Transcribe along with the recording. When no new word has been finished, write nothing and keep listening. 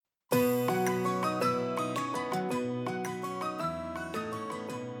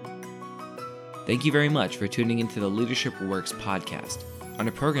Thank you very much for tuning into the Leadership Works podcast. On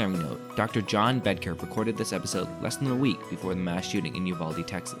a programming note, Dr. John Bedker recorded this episode less than a week before the mass shooting in Uvalde,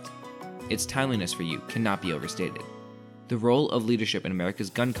 Texas. Its timeliness for you cannot be overstated. The role of leadership in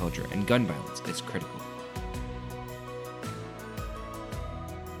America's gun culture and gun violence is critical.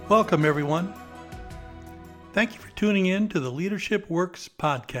 Welcome, everyone. Thank you for tuning in to the Leadership Works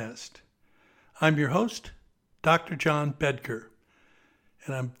podcast. I'm your host, Dr. John Bedker,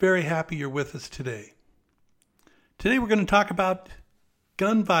 and I'm very happy you're with us today. Today we're going to talk about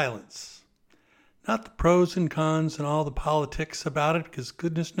gun violence. Not the pros and cons and all the politics about it, because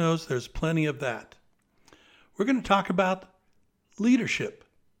goodness knows there's plenty of that. We're going to talk about leadership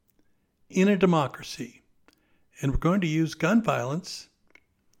in a democracy, and we're going to use gun violence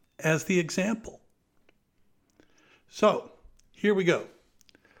as the example. So, here we go.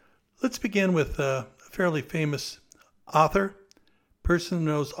 Let's begin with a fairly famous author, person who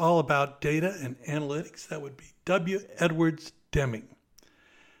knows all about data and analytics. That would be W. Edwards Deming.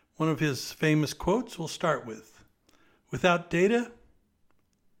 One of his famous quotes we'll start with: "Without data,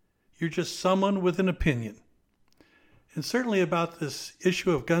 you're just someone with an opinion." And certainly about this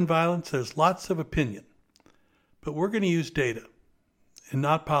issue of gun violence, there's lots of opinion. But we're going to use data and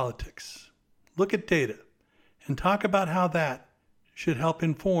not politics. Look at data and talk about how that should help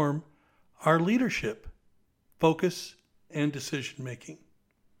inform our leadership, focus, and decision-making.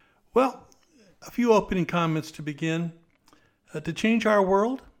 Well, a few opening comments to begin. To change our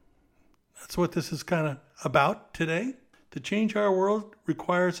world, that's what this is kind of about today. To change our world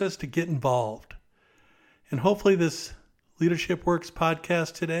requires us to get involved. And hopefully this Leadership Works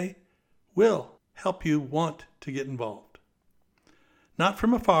podcast today will help you want to get involved. Not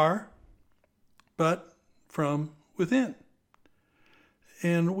from afar, but from within.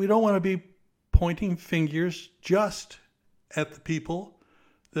 And we don't want to be pointing fingers just at the people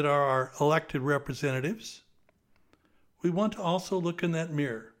that are our elected representatives. We want to also look in that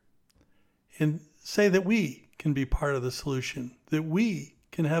mirror and say that we can be part of the solution, that we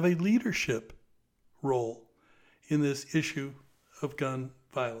can have a leadership role in this issue of gun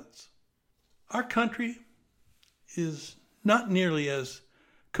violence. Our country is not nearly as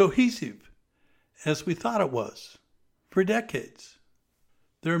cohesive as we thought it was for decades.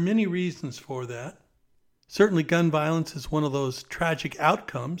 There are many reasons for that. Certainly gun violence is one of those tragic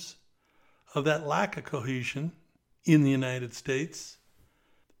outcomes of that lack of cohesion in the United States.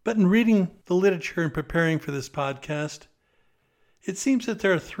 But in reading the literature and preparing for this podcast, it seems that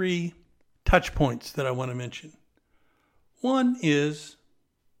there are three touch points that I want to mention. One is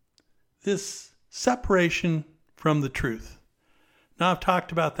this separation from the truth. Now, I've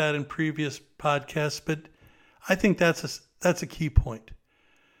talked about that in previous podcasts, but I think that's a key point.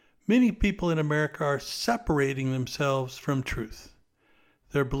 Many people in America are separating themselves from truth.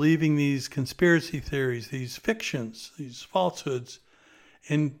 They're believing these conspiracy theories, these fictions, these falsehoods,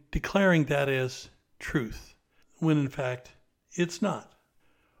 and declaring that as truth, when in fact it's not.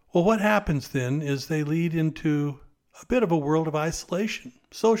 Well, what happens then is they lead into a bit of a world of isolation,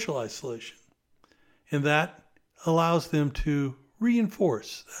 social isolation, and that allows them to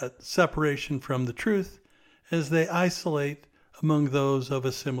reinforce that separation from the truth as they isolate among those of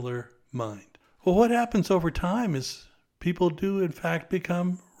a similar mind. Well, what happens over time is people do in fact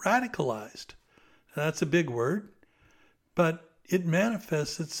become radicalized. That's a big word, but it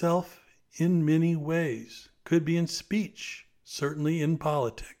manifests itself in many ways. Could be in speech, certainly in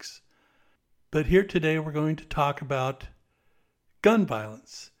politics. But here today we're going to talk about gun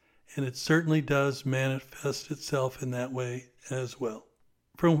violence, and it certainly does manifest itself in that way as well.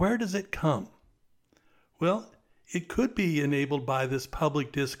 From where does it come? Well, it could be enabled by this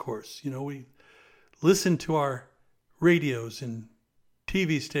public discourse. We listen to our radios and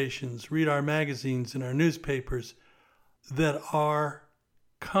TV stations, read our magazines and our newspapers that are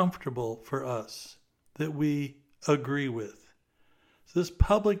comfortable for us, that we agree with. So this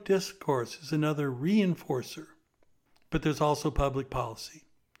public discourse is another reinforcer. But there's also public policy.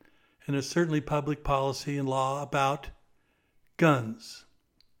 And there's certainly public policy and law about guns.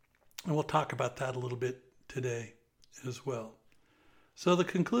 And we'll talk about that a little bit today as well. So the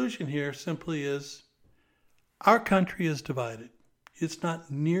conclusion here simply is our country is divided. It's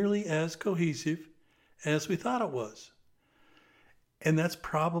not nearly as cohesive as we thought it was. And that's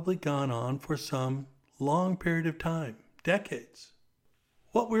probably gone on for some long period of time, decades.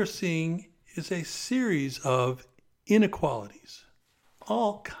 What we're seeing is a series of inequalities,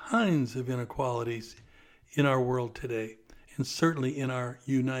 all kinds of inequalities in our world today, and certainly in our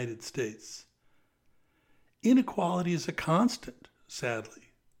United States. Inequality is a constant,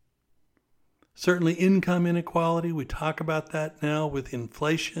 sadly. Certainly income inequality, we talk about that now with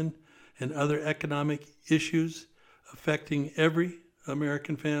inflation and other economic issues affecting every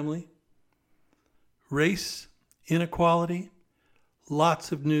American family. Race inequality,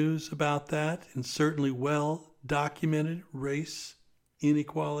 lots of news about that, and certainly well-documented race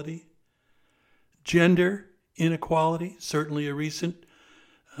inequality. Gender inequality, certainly a recent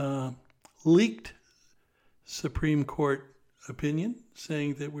leaked Supreme Court opinion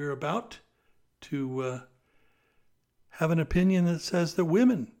saying that we're about to have an opinion that says that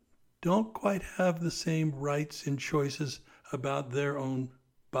women don't quite have the same rights and choices about their own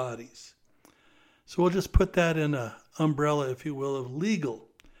bodies. So we'll just put that in an umbrella, if you will, of legal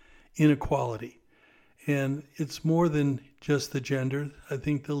inequality. And it's more than just the gender. I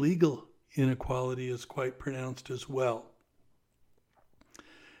think the legal inequality is quite pronounced as well.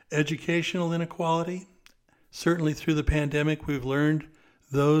 Educational inequality. Certainly through the pandemic, we've learned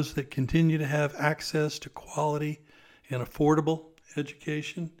those that continue to have access to quality and affordable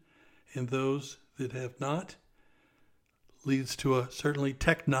education and those that have not. Leads to a certainly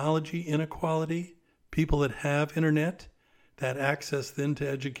technology inequality. People that have internet, that access then to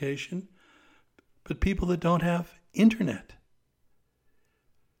education, but people that don't have internet.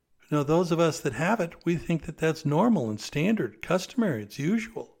 Now, those of us that have it, we think that that's normal and standard, customary, it's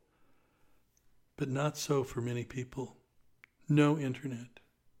usual. But not so for many people. No internet.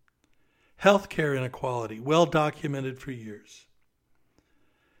 Healthcare inequality, well documented for years.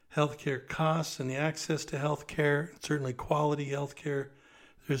 Healthcare costs and the access to healthcare, certainly quality healthcare,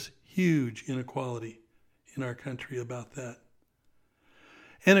 there's huge inequality in our country about that.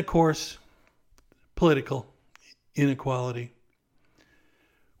 And of course, political inequality.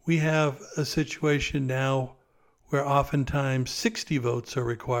 We have a situation now where oftentimes 60 votes are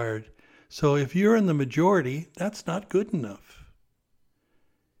required. So if you're in the majority, that's not good enough.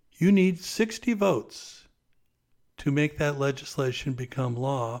 You need 60 votes to make that legislation become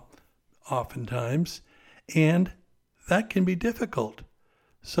law, oftentimes, and that can be difficult.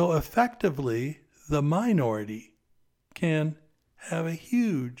 So effectively, the minority can have a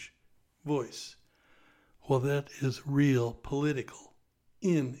huge voice. Well, that is real political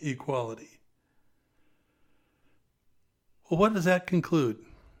inequality. Well, what does that conclude?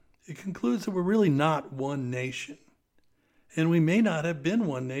 It concludes that we're really not one nation, and we may not have been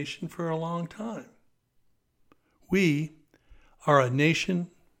one nation for a long time. We are a nation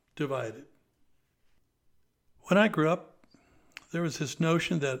divided. When I grew up, there was this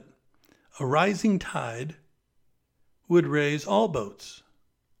notion that a rising tide would raise all boats.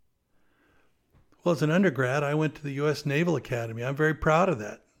 Well, as an undergrad, I went to the U.S. Naval Academy. I'm very proud of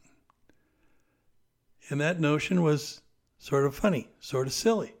that. And that notion was sort of funny, sort of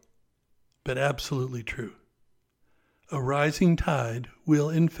silly, but absolutely true. A rising tide will,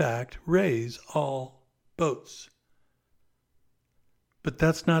 in fact, raise all boats. But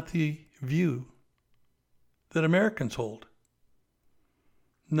that's not the view that Americans hold.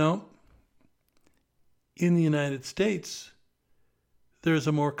 No. In the United States, there's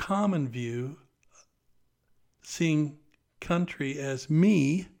a more common view seeing country as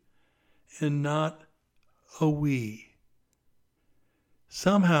me and not a we.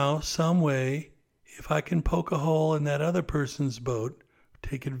 Somehow, some way, if I can poke a hole in that other person's boat,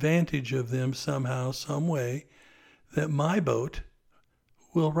 take advantage of them somehow, some way, that my boat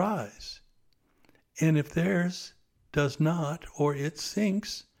will rise. And if theirs does not, or it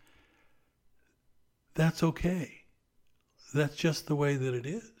sinks, that's okay. That's just the way that it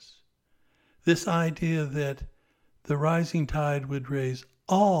is. This idea that the rising tide would raise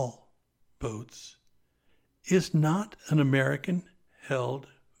all boats is not an American-held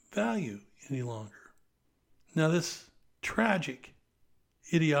value any longer. Now, this tragic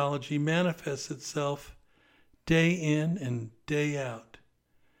ideology manifests itself day in and day out.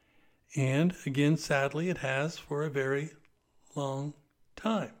 And again, sadly, it has for a very long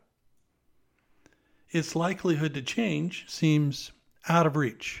time. Its likelihood to change seems out of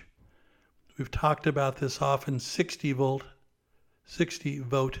reach. We've talked about this often, 60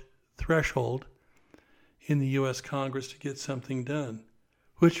 vote threshold in the U.S. Congress to get something done,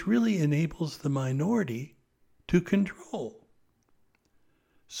 which really enables the minority to control.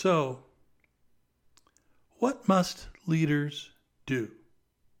 So, what must leaders do?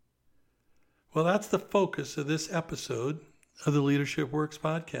 Well, that's the focus of this episode of the Leadership Works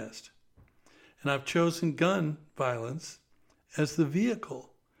podcast. And I've chosen gun violence as the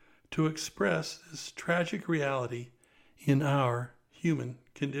vehicle to express this tragic reality in our human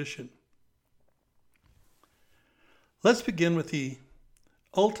condition. Let's begin with the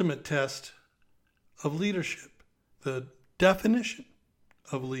ultimate test of leadership, the definition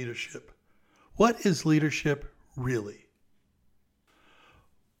of leadership. What is leadership really?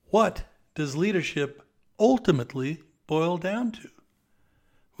 What does leadership ultimately boil down to?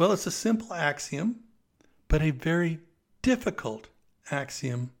 Well, it's a simple axiom, but a very difficult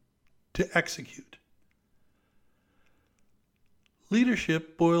axiom to execute.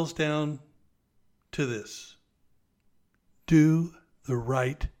 Leadership boils down to this: do the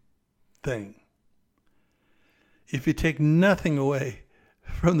right thing. If you take nothing away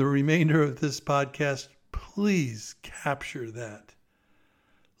from the remainder of this podcast, please capture that.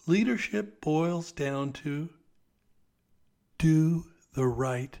 Leadership boils down to do the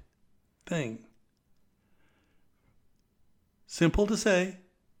right thing. Simple to say,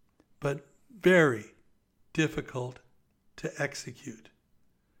 but very difficult to execute.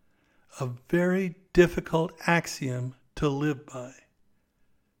 A very difficult axiom to live by.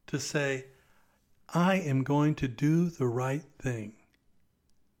 To say, I am going to do the right thing.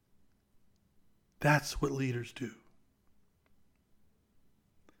 That's what leaders do.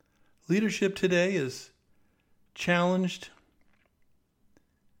 Leadership today is challenged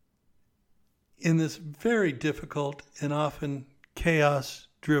in this very difficult and often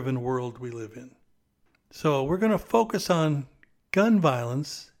chaos-driven world we live in. So we're going to focus on gun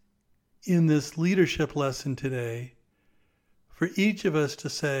violence in this leadership lesson today for each of us to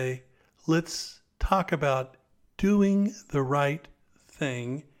say, let's talk about doing the right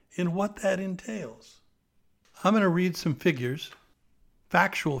thing and what that entails. I'm going to read some figures,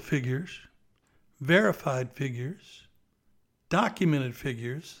 factual figures, verified figures, documented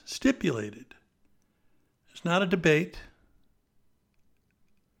figures, stipulated. It's not a debate.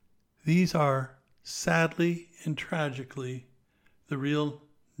 These are, sadly and tragically, the real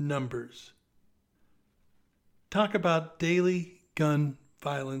numbers. Talk about daily gun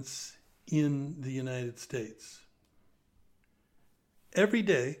violence in the United States. Every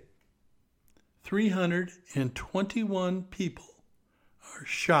day, 321 people are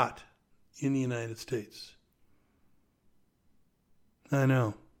shot in the United States. I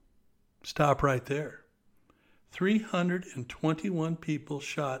know. Stop right there. 321 people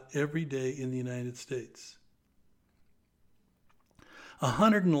shot every day in the United States.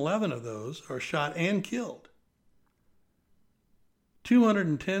 111 of those are shot and killed.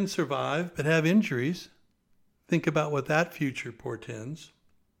 210 survive but have injuries. Think about what that future portends.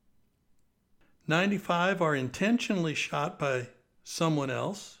 95 are intentionally shot by someone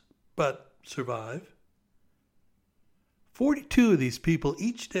else but survive. 42 of these people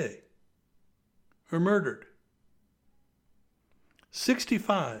each day are murdered.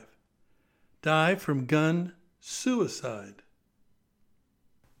 65 die from gun suicide.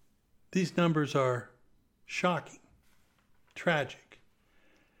 These numbers are shocking, tragic.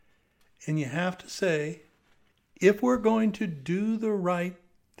 And you have to say, if we're going to do the right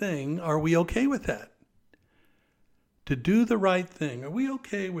thing, are we okay with that? To do the right thing, are we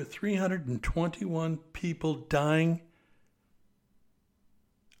okay with 321 people dying?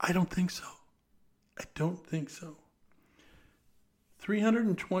 I don't think so. I don't think so.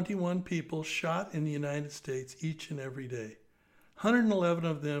 321 people shot in the United States each and every day. 111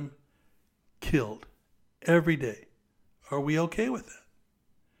 of them killed every day. Are we okay with that?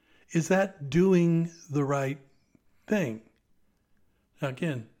 Is that doing the right thing? Now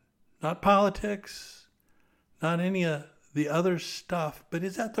again, not politics, not any of the other stuff, but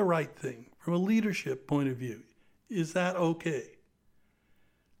is that the right thing from a leadership point of view? Is that okay?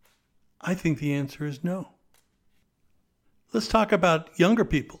 I think the answer is no. Let's talk about younger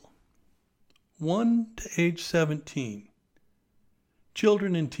people. 1 to age 17.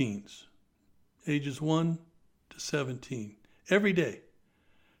 Children and teens. Ages 1 to 17. Every day.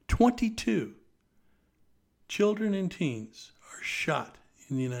 22 children and teens are shot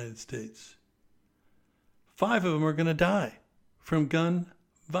in the United States. 5 of them are going to die from gun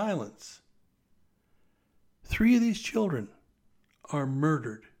violence. 3 of these children are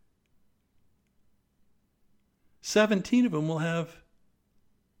murdered. 17 of them will have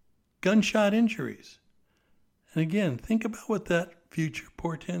gunshot injuries. And again, think about what that future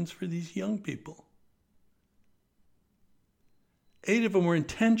portends for these young people. 8 of them were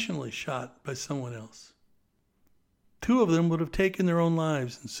intentionally shot by someone else. 2 of them would have taken their own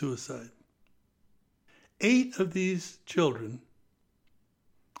lives in suicide. 8 of these children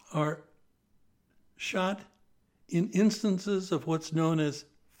are shot in instances of what's known as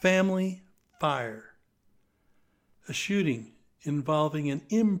family fire, a shooting involving an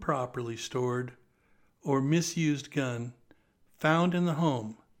improperly stored or misused gun found in the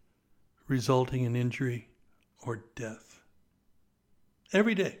home, resulting in injury or death.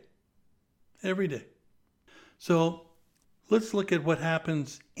 Every day. Every day. So let's look at what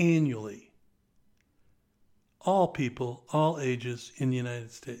happens annually. All people, all ages in the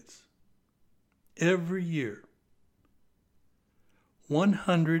United States. every year.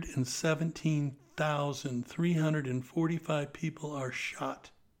 117,345 people are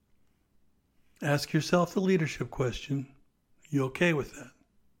shot. Ask yourself the leadership question. You okay with that?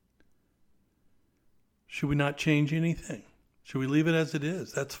 Should we not change anything? Should we leave it as it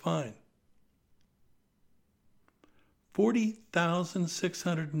is? That's fine.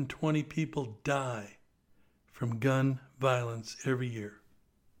 40,620 people die from gun violence every year.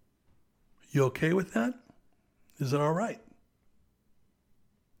 You okay with that? Is it all right?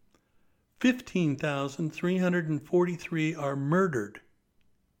 15,343 are murdered.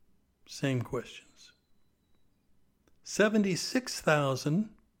 Same questions.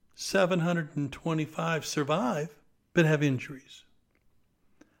 76,725 survive but have injuries.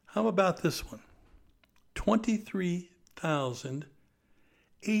 How about this one?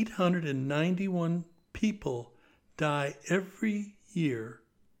 23,891 people die every year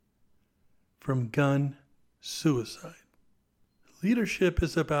from gun suicide. Leadership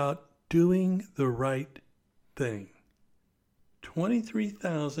is about doing the right thing.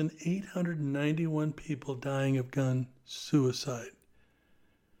 23,891 people dying of gun suicide.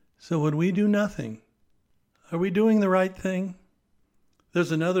 So when we do nothing, are we doing the right thing?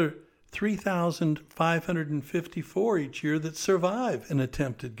 There's another 3,554 each year that survive an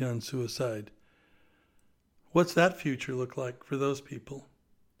attempted gun suicide. What's that future look like for those people?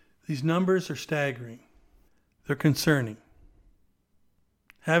 These numbers are staggering. They're concerning.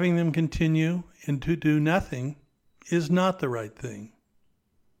 Having them continue and to do nothing is not the right thing.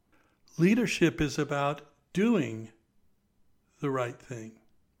 Leadership is about doing the right thing.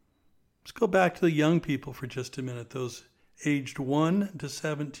 Let's go back to the young people for just a minute, those aged 1 to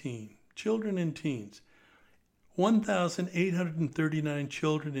 17, children and teens. 1,839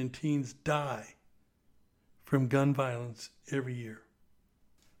 children and teens die from gun violence every year.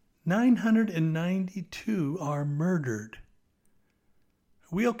 992 are murdered.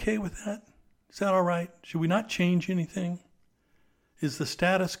 Are we okay with that? Is that all right? Should we not change anything? Is the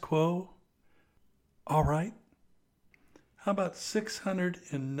status quo all right? How about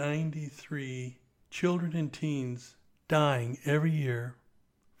 693 children and teens dying every year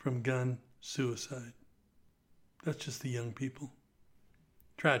from gun suicide? That's just the young people.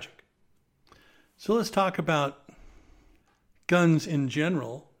 Tragic. So let's talk about guns in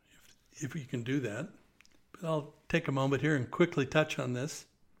general, if we can do that. But I'll take a moment here and quickly touch on this.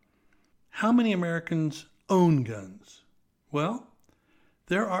 How many Americans own guns? Well,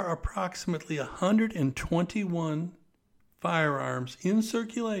 there are approximately 121 firearms in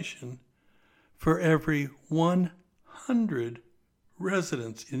circulation for every 100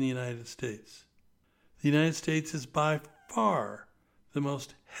 residents in the United States. The United States is by far the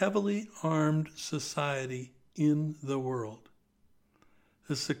most heavily armed society in the world.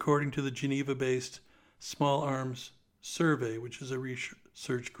 This is according to the Geneva-based Small Arms Survey, which is a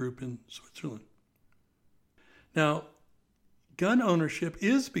research group in Switzerland. Now, gun ownership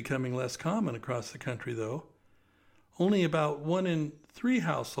is becoming less common across the country, though. Only about 1 in 3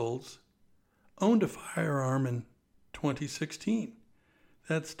 households owned a firearm in 2016.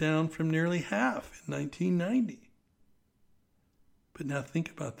 That's down from nearly half in 1990. But now think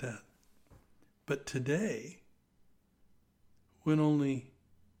about that. But today, when only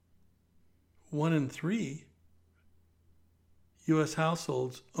 1 in 3 U.S.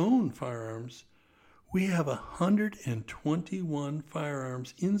 households own firearms, we have 121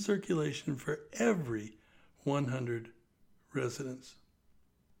 firearms in circulation for every 100 residents.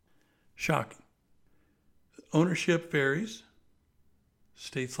 Shocking. Ownership varies.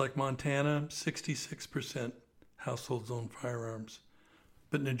 States like Montana, 66% households own firearms.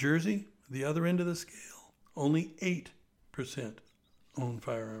 But New Jersey, the other end of the scale, only 8% own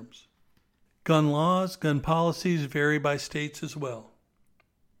firearms. Gun laws, gun policies vary by states as well.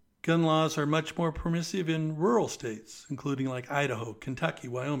 Gun laws are much more permissive in rural states, including like Idaho, Kentucky,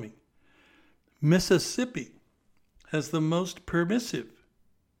 Wyoming. Mississippi has the most permissive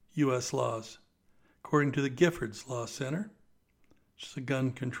U.S. laws, according to the Giffords Law Center, which is a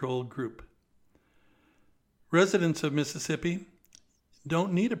gun-controlled group. Residents of Mississippi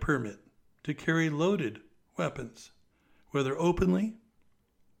don't need a permit to carry loaded weapons, whether openly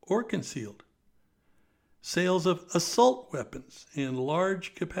or concealed. Sales of assault weapons and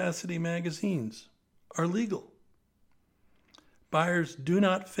large-capacity magazines are legal. Buyers do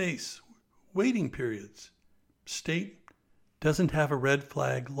not face waiting periods. State doesn't have a red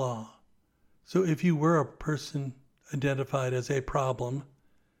flag law. So if you were a person identified as a problem,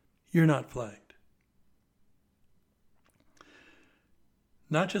 you're not flagged.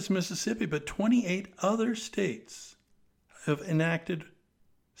 Not just Mississippi, but 28 other states have enacted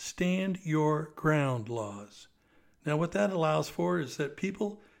stand your ground laws. Now, what that allows for is that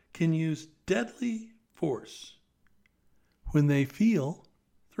people can use deadly force when they feel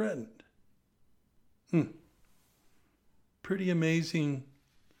threatened. Pretty amazing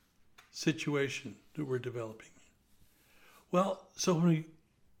situation that we're developing. Well, so when we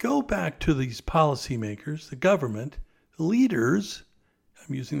go back to these policymakers, the government, the leaders,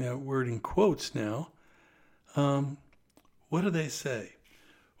 I'm using that word in quotes now, what do they say?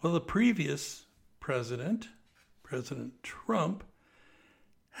 Well, the previous president, President Trump,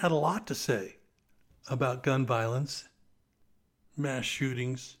 had a lot to say about gun violence, mass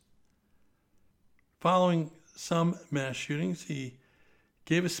shootings. Following some mass shootings, he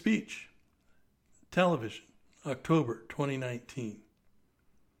gave a speech, television, October 2019,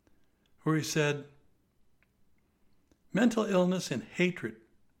 where he said, "Mental illness and hatred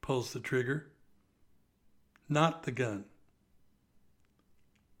pulls the trigger, not the gun."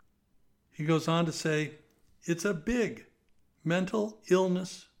 He goes on to say, "It's a big mental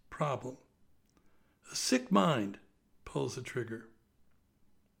illness problem. A sick mind pulls the trigger.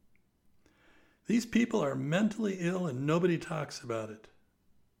 These people are mentally ill and nobody talks about it."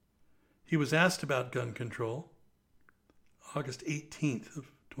 He was asked about gun control, August 18th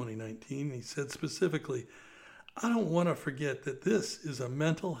of 2019. He said specifically, "I don't want to forget that this is a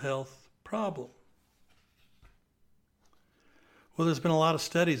mental health problem." Well, there's been a lot of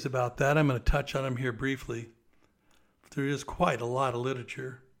studies about that. I'm going to touch on them here briefly. There is quite a lot of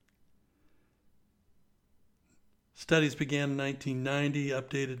literature. Studies began in 1990,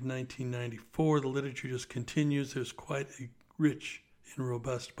 updated in 1994. The literature just continues. There's quite a rich and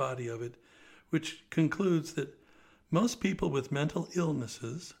robust body of it, which concludes that most people with mental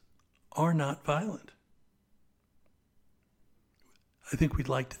illnesses are not violent. I think we'd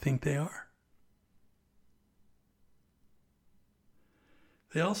like to think they are.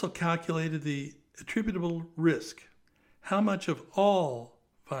 They also calculated the attributable risk, how much of all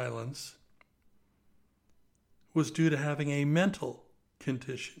violence was due to having a mental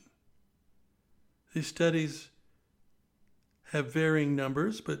condition. These studies have varying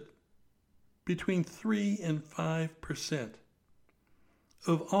numbers, but between 3 and 5%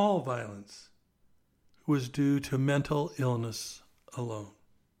 of all violence was due to mental illness alone.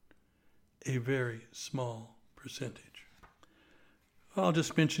 A very small percentage. I'll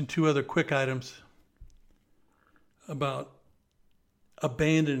just mention 2 other quick items about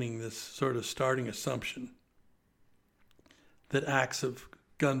abandoning this sort of starting assumption that acts of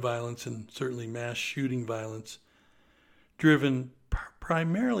gun violence and certainly mass shooting violence, driven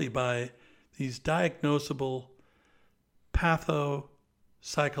primarily by these diagnosable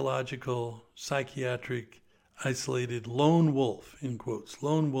patho-psychological, psychiatric, isolated lone wolf, in quotes,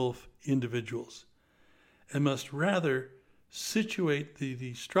 lone wolf individuals, and must rather situate the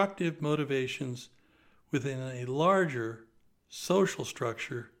destructive motivations within a larger social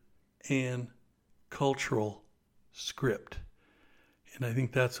structure and cultural script. And I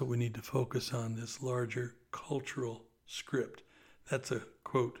think that's what we need to focus on, this larger cultural script. That's a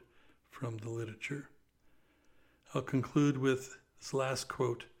quote from the literature. I'll conclude with this last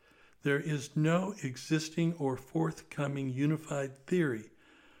quote. "There is no existing or forthcoming unified theory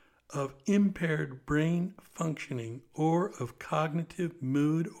of impaired brain functioning or of cognitive,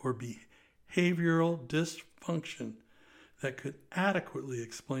 mood, or behavioral dysfunction that could adequately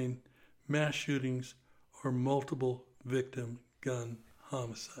explain mass shootings or multiple victim gun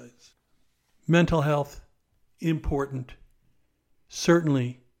homicides." Mental health, important,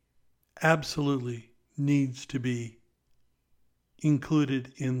 certainly, absolutely needs to be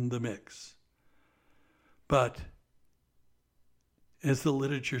included in the mix. But as the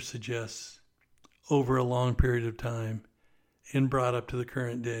literature suggests, over a long period of time and brought up to the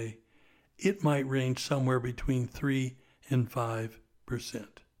current day, it might range somewhere between 3 and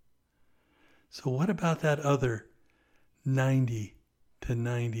 5%. So what about that other 90 to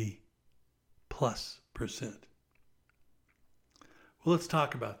 90 plus percent? Well, let's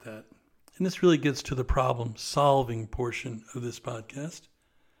talk about that. And this really gets to the problem-solving portion of this podcast.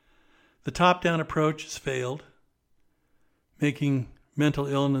 The top-down approach has failed. Making mental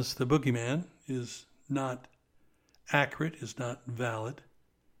illness the boogeyman is not accurate, is not valid.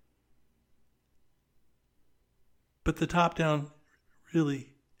 But the top-down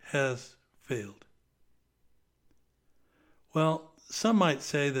really has failed. Well, some might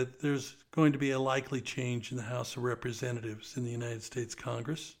say that there's going to be a likely change in the House of Representatives in the United States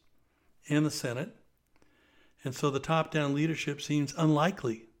Congress and the Senate. And so the top-down leadership seems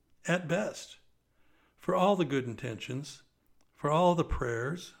unlikely at best. For all the good intentions, for all the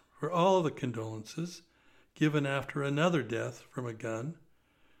prayers, for all the condolences given after another death from a gun,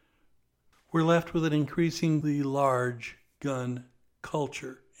 we're left with an increasingly large gun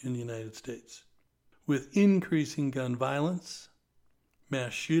culture in the United States, with increasing gun violence,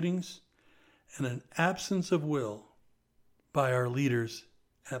 mass shootings, and an absence of will by our leaders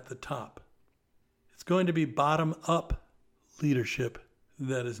at the top. It's going to be bottom-up leadership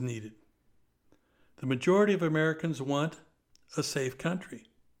that is needed. The majority of Americans want a safe country,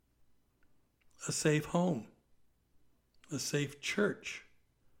 a safe home, a safe church,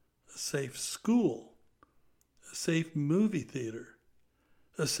 a safe school, a safe movie theater,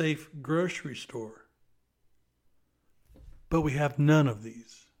 a safe grocery store. But we have none of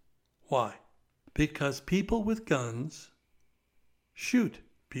these. Why? Because people with guns shoot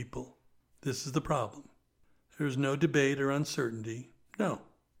people. This is the problem. There's no debate or uncertainty. No.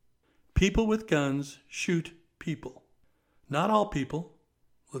 People with guns shoot people. Not all people.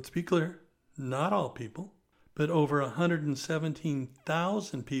 Let's be clear. Not all people. But over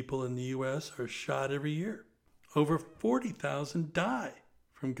 117,000 people in the U.S. are shot every year. Over 40,000 die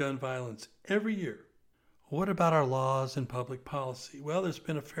from gun violence every year. What about our laws and public policy? Well, there's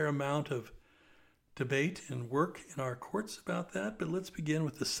been a fair amount of debate and work in our courts about that, but let's begin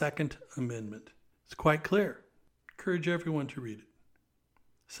with the Second Amendment. It's quite clear. Encourage everyone to read it.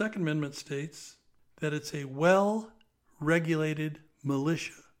 The Second Amendment states that it's a well-regulated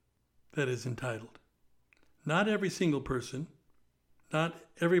militia that is entitled. Not every single person, not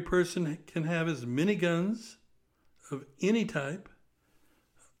every person can have as many guns of any type,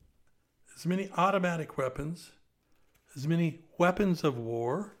 as many automatic weapons, as many weapons of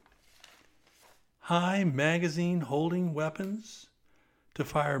war, high magazine holding weapons to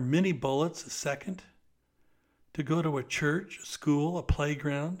fire many bullets a second, to go to a church, a school, a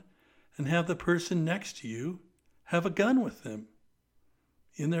playground, and have the person next to you have a gun with them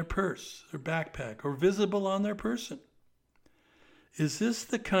in their purse, their backpack, or visible on their person. Is this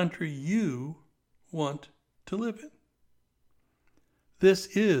the country you want to live in? This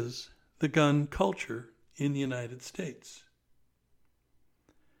is the gun culture in the United States.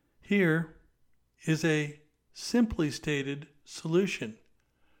 Here is a simply stated solution,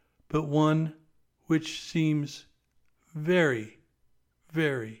 but one which seems very,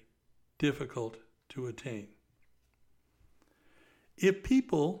 very difficult to attain. If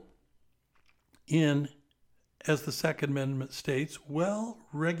people in, as the Second Amendment states,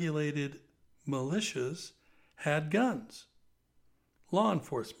 well-regulated militias had guns, law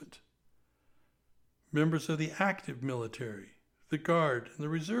enforcement, members of the active military, the Guard, and the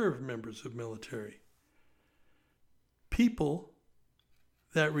reserve members of military, people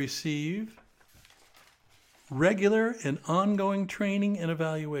that receive regular and ongoing training and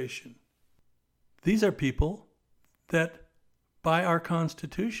evaluation. These are people that, by our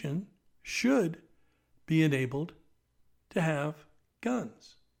Constitution, should be enabled to have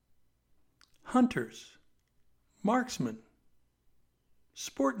guns. Hunters, marksmen,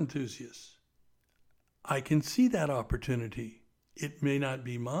 sport enthusiasts. I can see that opportunity. It may not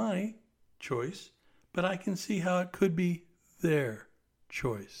be my choice, but I can see how it could be their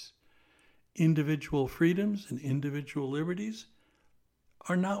choice. Individual freedoms and individual liberties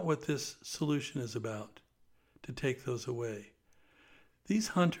are not what this solution is about, to take those away. These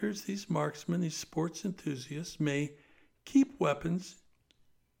hunters, these marksmen, these sports enthusiasts may keep weapons,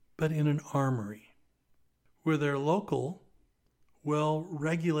 but in an armory, where their local,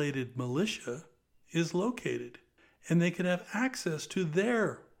 well-regulated militia is located, and they can have access to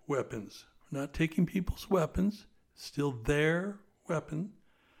their weapons. We're not taking people's weapons, still their weapon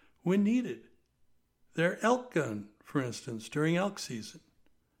when needed. Their elk gun, for instance, during elk season.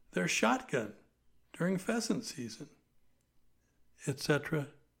 Their shotgun during pheasant season, etc.,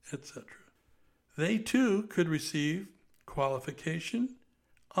 etc. They too could receive qualification,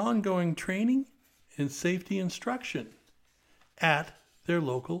 ongoing training, and safety instruction at their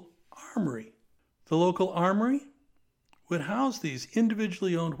local armory. The local armory would house these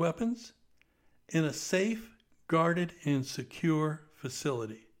individually owned weapons in a safe, guarded, and secure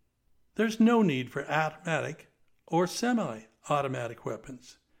facility. There's no need for automatic or semi-automatic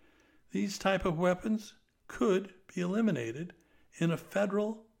weapons. These type of weapons could be eliminated in a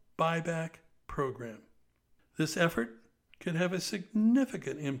federal buyback program. This effort could have a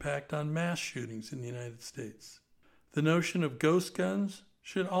significant impact on mass shootings in the United States. The notion of ghost guns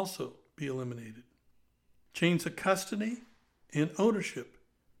should also be eliminated. Chains of custody and ownership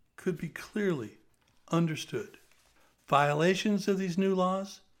could be clearly understood. Violations of these new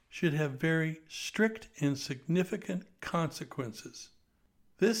laws should have very strict and significant consequences.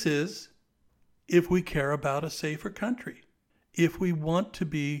 This is if we care about a safer country, if we want to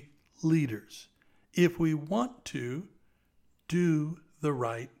be leaders, if we want to do the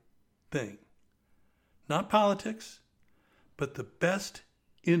right thing. Not politics, but the best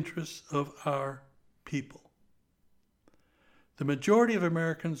interests of our people. The majority of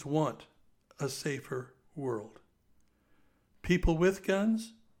Americans want a safer world. People with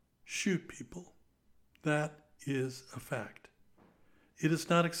guns shoot people. That is a fact. It is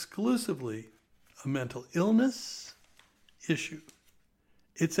not exclusively a mental illness issue.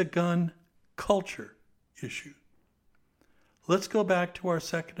 It's a gun culture issue. Let's go back to our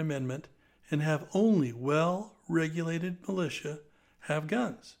Second Amendment and have only well-regulated militia have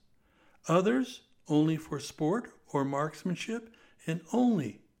guns. Others only for sport or marksmanship and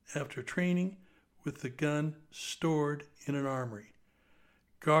only after training with the gun stored in an armory,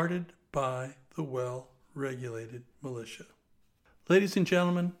 guarded by the well-regulated militia. Ladies and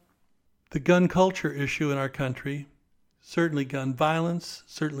gentlemen, the gun culture issue in our country, certainly gun violence,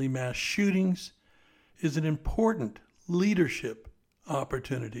 certainly mass shootings, is an important leadership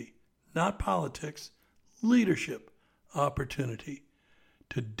opportunity, not politics, leadership opportunity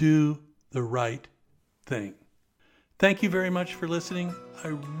to do the right thing. Thank you very much for listening. I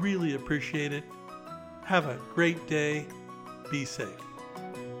really appreciate it. Have a great day. Be safe.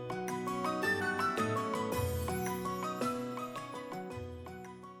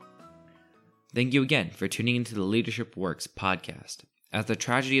 Thank you again for tuning into the Leadership Works podcast. As the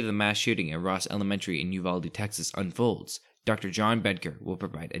tragedy of the mass shooting at Ross Elementary in Uvalde, Texas unfolds, Dr. John Bedker will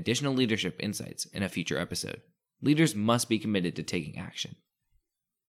provide additional leadership insights in a future episode. Leaders must be committed to taking action.